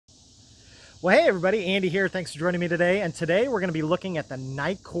Well, hey everybody, Andy here. Thanks for joining me today. And today we're going to be looking at the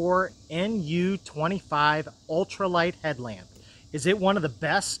Nitecore NU25 Ultralight headlamp. Is it one of the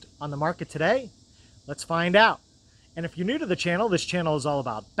best on the market today? Let's find out. And if you're new to the channel, this channel is all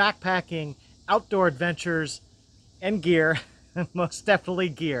about backpacking, outdoor adventures, and gear, most definitely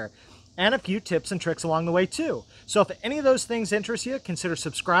gear, and a few tips and tricks along the way too. So if any of those things interest you, consider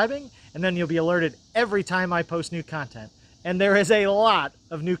subscribing, and then you'll be alerted every time I post new content. And there is a lot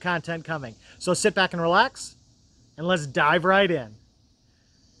of new content coming. So sit back and relax, and let's dive right in.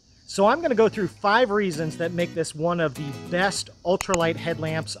 So I'm going to go through 5 reasons that make this one of the best ultralight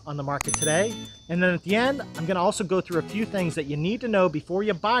headlamps on the market today. And then at the end, I'm going to also go through a few things that you need to know before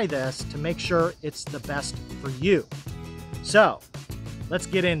you buy this to make sure it's the best for you. So let's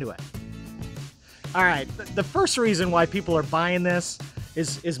get into it. All right, the first reason why people are buying this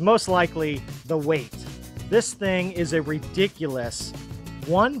is most likely the weight. This thing is a ridiculous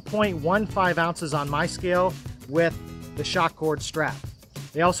 1.15 ounces on my scale with the shock cord strap.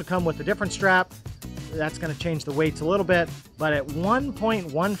 They also come with a different strap. That's going to change the weights a little bit, but at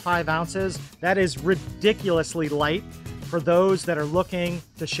 1.15 ounces, that is ridiculously light for those that are looking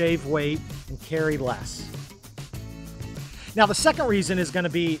to shave weight and carry less. Now, the second reason is going to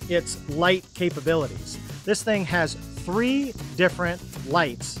be its light capabilities. This thing has 3 different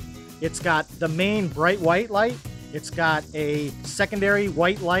lights. It's got the main bright white light, it's got a secondary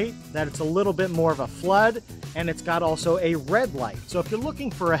white light that it's a little bit more of a flood, and it's got also a red light. So if you're looking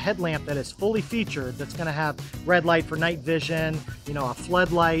for a headlamp that is fully featured, that's gonna have red light for night vision, a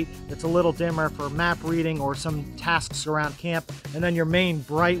floodlight that's a little dimmer for map reading or some tasks around camp, and then your main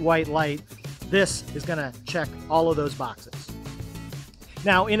bright white light, this is gonna check all of those boxes.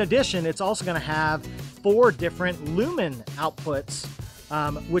 Now, in addition, it's also gonna have 4 different lumen outputs,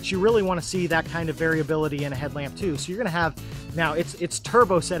 which you really want to see that kind of variability in a headlamp too. So you're going to have, now its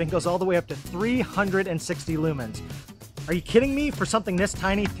turbo setting goes all the way up to 360 lumens. Are you kidding me? For something this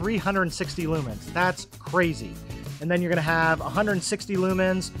tiny, 360 lumens. That's crazy. And then you're going to have 160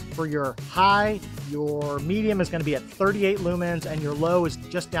 lumens for your high. Your medium is going to be at 38 lumens, and your low is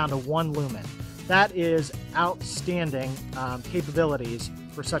just down to 1 lumen. That is outstanding capabilities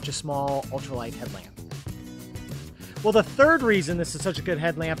for such a small ultralight headlamp. Well, the third reason this is such a good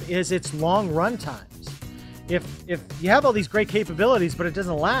headlamp is its long run times. If you have all these great capabilities, but it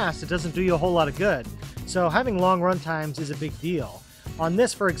doesn't last, it doesn't do you a whole lot of good. So having long run times is a big deal. On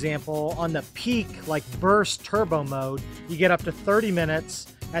this, for example, on the peak, like burst turbo mode, you get up to 30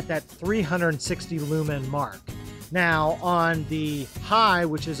 minutes at that 360 lumen mark. Now, on the high,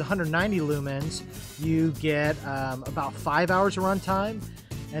 which is 190 lumens, you get about 5 hours of runtime.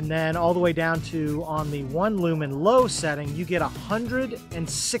 And then all the way down to, on the 1 lumen low setting, you get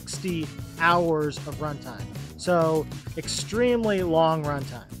 160 hours of runtime. So extremely long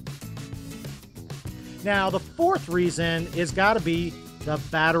runtime. Now, the fourth reason is got to be the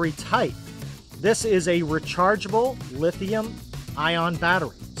battery type. This is a rechargeable lithium-ion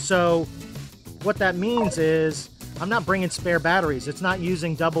battery. So what that means is I'm not bringing spare batteries. It's not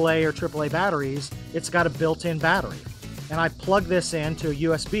using AA or AAA batteries. It's got a built-in battery. And I plug this into a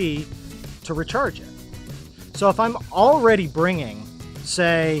USB to recharge it. So if I'm already bringing,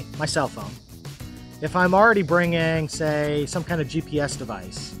 say, my cell phone, if I'm already bringing, say, some kind of GPS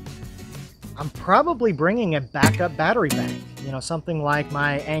device, I'm probably bringing a backup battery bank, something like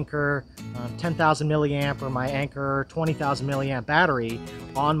my Anker 10,000 milliamp or my Anker 20,000 milliamp battery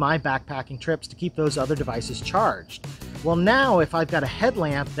on my backpacking trips to keep those other devices charged. Well, now if I've got a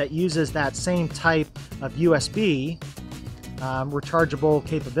headlamp that uses that same type of USB, rechargeable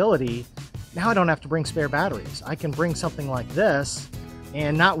capability, now I don't have to bring spare batteries. I can bring something like this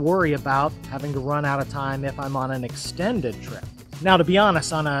and not worry about having to run out of time if I'm on an extended trip. Now, to be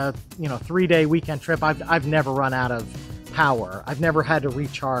honest, on a 3-day weekend trip, I've never run out of power. I've never had to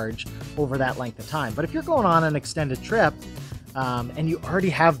recharge over that length of time. But if you're going on an extended trip and you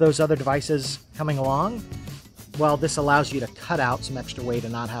already have those other devices coming along, well, this allows you to cut out some extra weight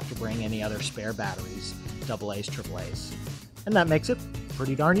and not have to bring any other spare batteries, AA's, AA's. And that makes it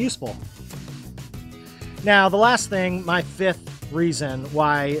pretty darn useful. Now, the last thing, my 5th reason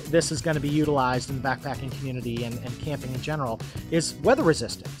why this is going to be utilized in the backpacking community and camping in general is weather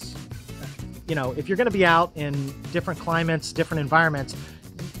resistance. If you're going to be out in different climates, different environments,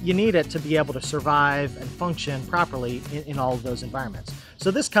 you need it to be able to survive and function properly in all of those environments.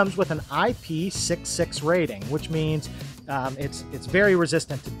 So this comes with an IP66 rating, which means it's very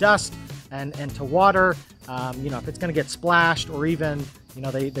resistant to dust and to water. If it's going to get splashed, or even,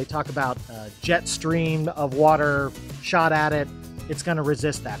 they talk about jet stream of water shot at it, it's going to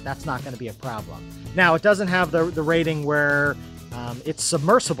resist that. That's not going to be a problem. Now, it doesn't have the rating where it's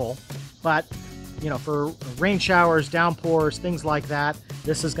submersible, But, you know, for rain showers, downpours, things like that,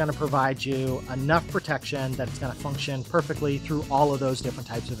 this is going to provide you enough protection that it's going to function perfectly through all of those different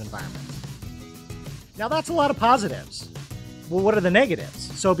types of environments. Now that's a lot of positives. Well, what are the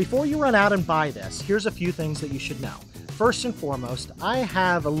negatives? So before you run out and buy this, here's a few things that you should know. First and foremost, I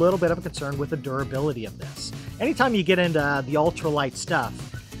have a little bit of a concern with the durability of this. Anytime you get into the ultralight stuff,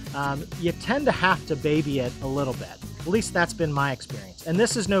 you tend to have to baby it a little bit. At least that's been my experience. And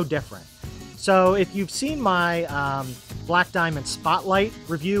this is no different. So if you've seen my Black Diamond Spotlight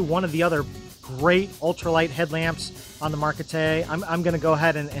review, one of the other great ultralight headlamps on the market today, I'm going to go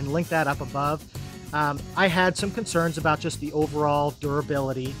ahead and link that up above. I had some concerns about just the overall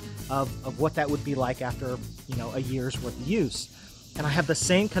durability of what that would be like after, you know, a year's worth of use. And I have the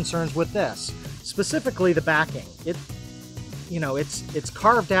same concerns with this, specifically the backing. It's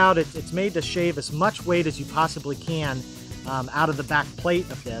carved out, it's made to shave as much weight as you possibly can out of the back plate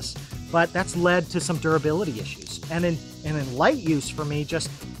of this, but that's led to some durability issues. And in light use for me, just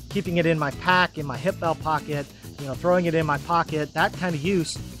keeping it in my pack, in my hip belt pocket, you know, throwing it in my pocket, that kind of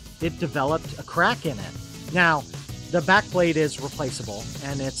use, it developed a crack in it. Now, the back plate is replaceable,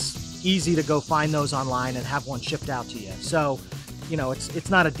 and it's easy to go find those online and have one shipped out to you. So, you know, it's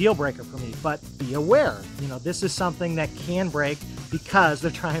not a deal breaker for me, but be aware, you know, this is something that can break because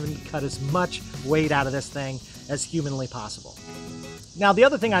they're trying to cut as much weight out of this thing as humanly possible. Now, the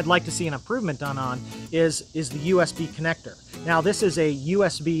other thing I'd like to see an improvement done on is the USB connector. Now, this is a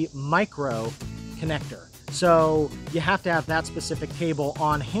USB micro connector, so you have to have that specific cable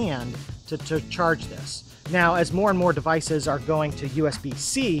on hand to charge this. Now, as more and more devices are going to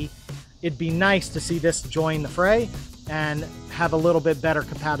USB-C, it'd be nice to see this join the fray and have a little bit better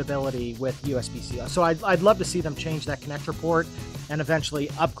compatibility with USB-C. So I'd love to see them change that connector port and eventually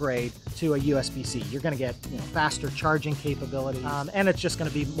upgrade to a USB-C. You're going to get, you know, faster charging capabilities, and it's just going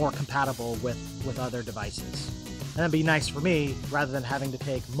to be more compatible with other devices. And that'd be nice for me, rather than having to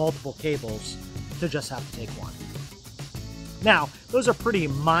take multiple cables to just have to take one. Now, those are pretty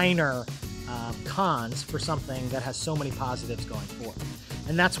minor cons for something that has so many positives going for it.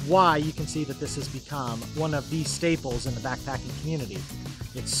 And that's why you can see that this has become one of the staples in the backpacking community.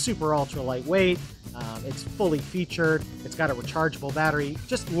 It's super ultra lightweight, it's fully featured, it's got a rechargeable battery,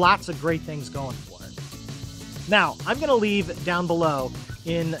 just lots of great things going for it. Now, I'm going to leave down below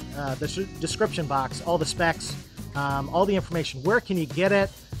in the description box all the specs, all the information. Where can you get it?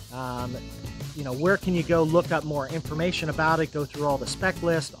 You know, where can you go look up more information about it, go through all the spec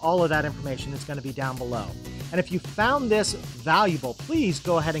list, all of that information is going to be down below. And if you found this valuable, please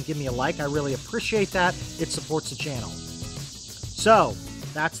go ahead and give me a like. I really appreciate that. It supports the channel. So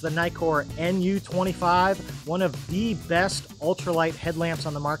that's the Nitecore NU25, one of the best ultralight headlamps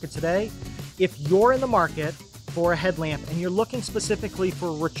on the market today. If you're in the market for a headlamp and you're looking specifically for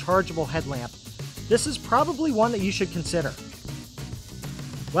a rechargeable headlamp, this is probably one that you should consider.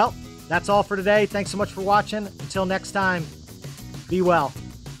 Well, that's all for today. Thanks so much for watching. Until next time, be well.